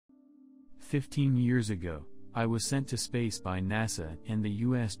15 years ago, I was sent to space by NASA and the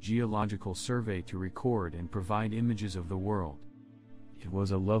U.S. Geological Survey to record and provide images of the world. It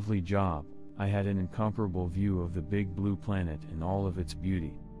was a lovely job. I had an incomparable view of the big blue planet and all of its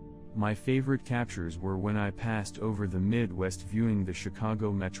beauty. My favorite captures were when I passed over the Midwest viewing the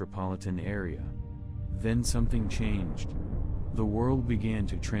Chicago metropolitan area. Then something changed. The world began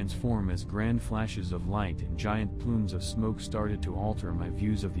to transform as grand flashes of light and giant plumes of smoke started to alter my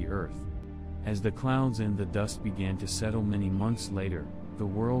views of the Earth. As the clouds and the dust began to settle many months later, the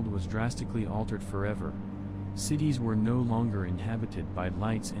world was drastically altered forever. Cities were no longer inhabited by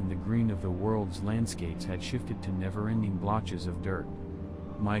lights and the green of the world's landscapes had shifted to never-ending blotches of dirt.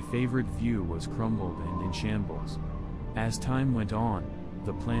 My favorite view was crumbled and in shambles. As time went on,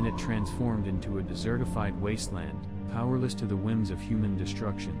 the planet transformed into a desertified wasteland, powerless to the whims of human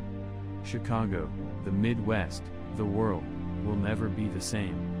destruction. Chicago, the Midwest, the world, will never be the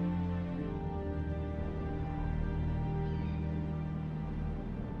same.